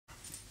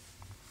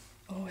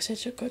Oh,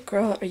 such a good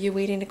girl. Are you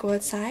waiting to go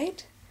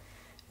outside?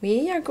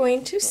 We are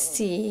going to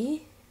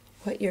see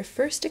what your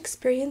first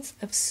experience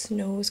of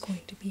snow is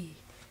going to be.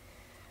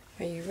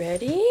 Are you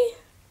ready?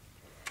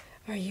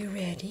 Are you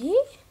ready?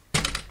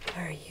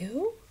 Are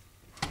you?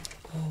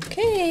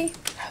 Okay,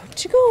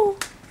 out you go.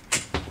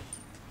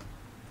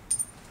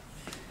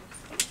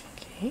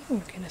 Okay, we're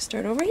gonna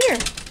start over here.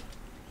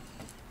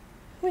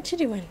 What you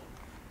doing?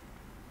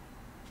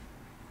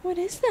 What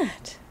is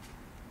that?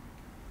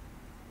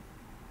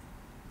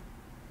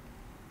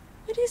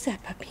 What is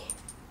that, puppy?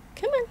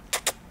 Come on.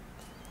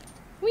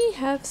 We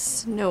have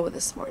snow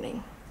this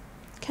morning.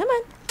 Come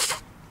on.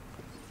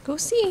 Go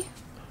see.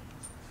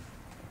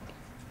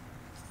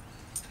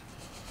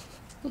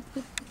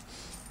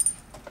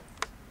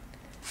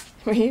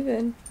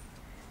 Raven,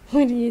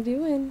 what are you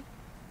doing?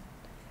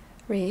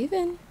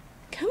 Raven,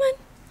 come on.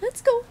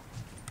 Let's go.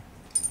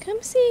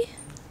 Come see.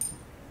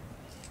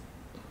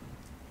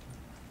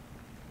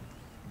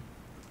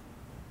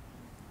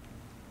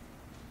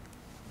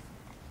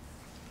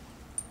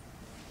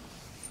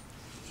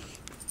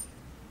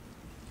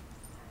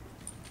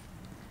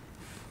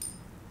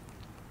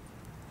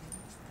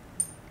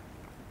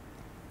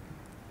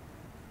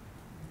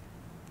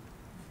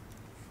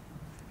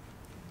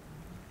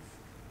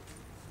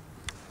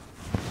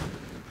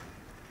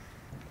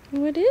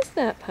 What is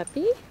that,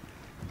 puppy?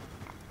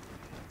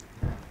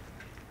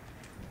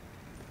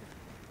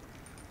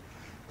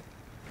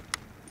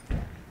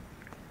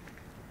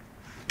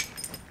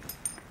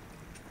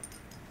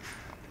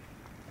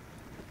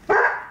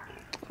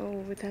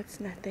 Oh, that's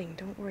nothing.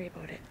 Don't worry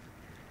about it.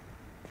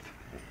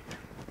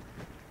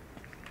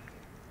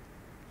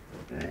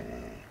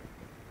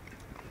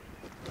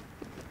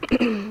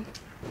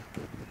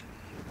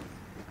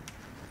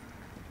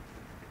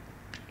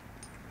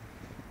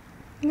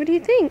 What do you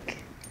think?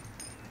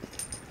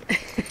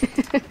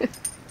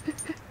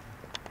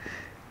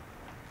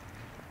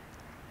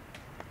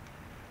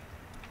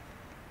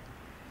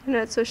 You're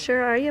not so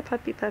sure, are you,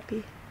 puppy?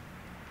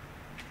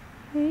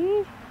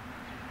 Hey?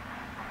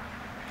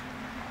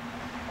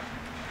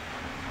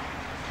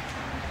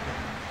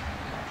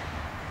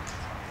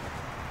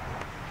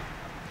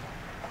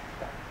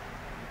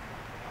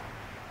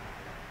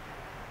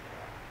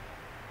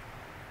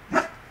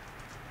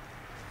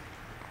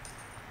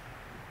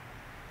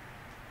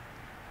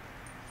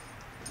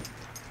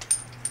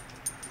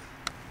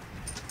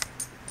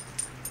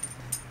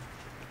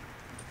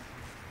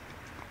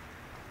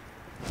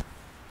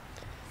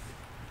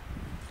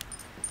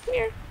 Come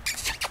here.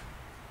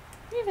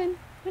 Raven,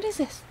 what is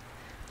this?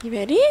 You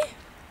ready?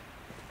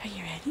 Are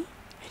you ready?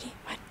 Ready?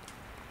 What?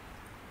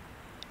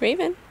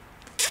 Raven?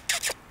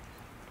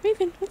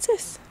 Raven, what's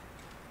this?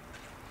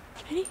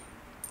 Ready?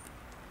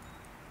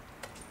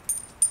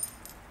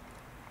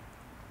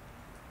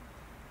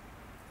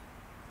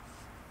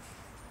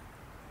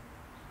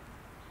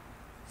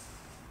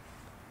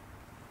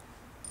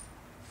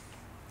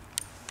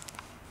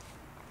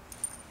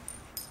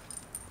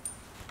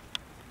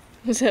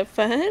 Was that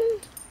fun?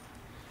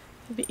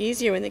 It'll be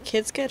easier when the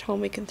kids get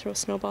home. We can throw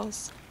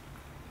snowballs.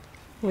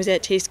 Does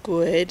that taste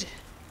good?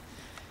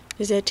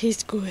 Does that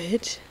taste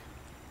good?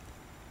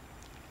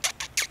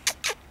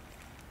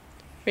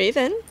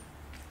 Raven?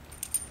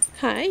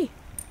 Hi.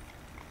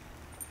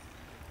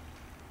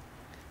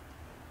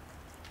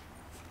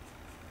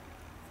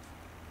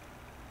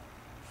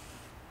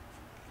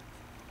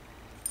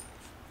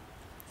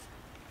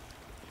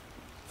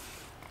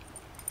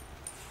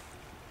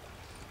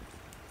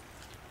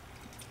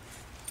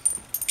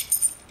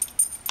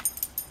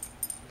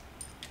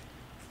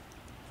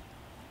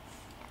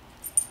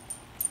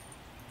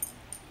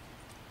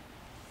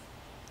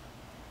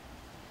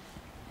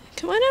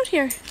 Come on out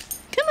here.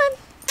 Come on.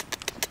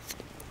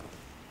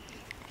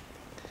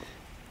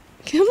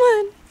 Come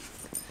on.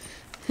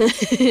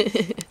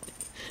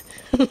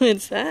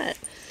 What's that?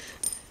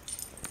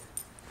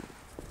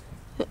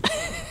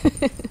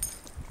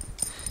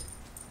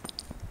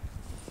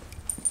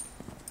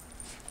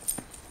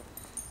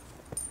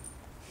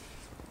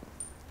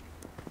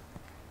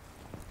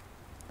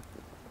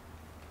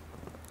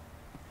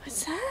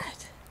 What's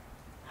that?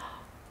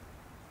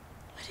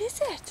 What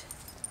is it?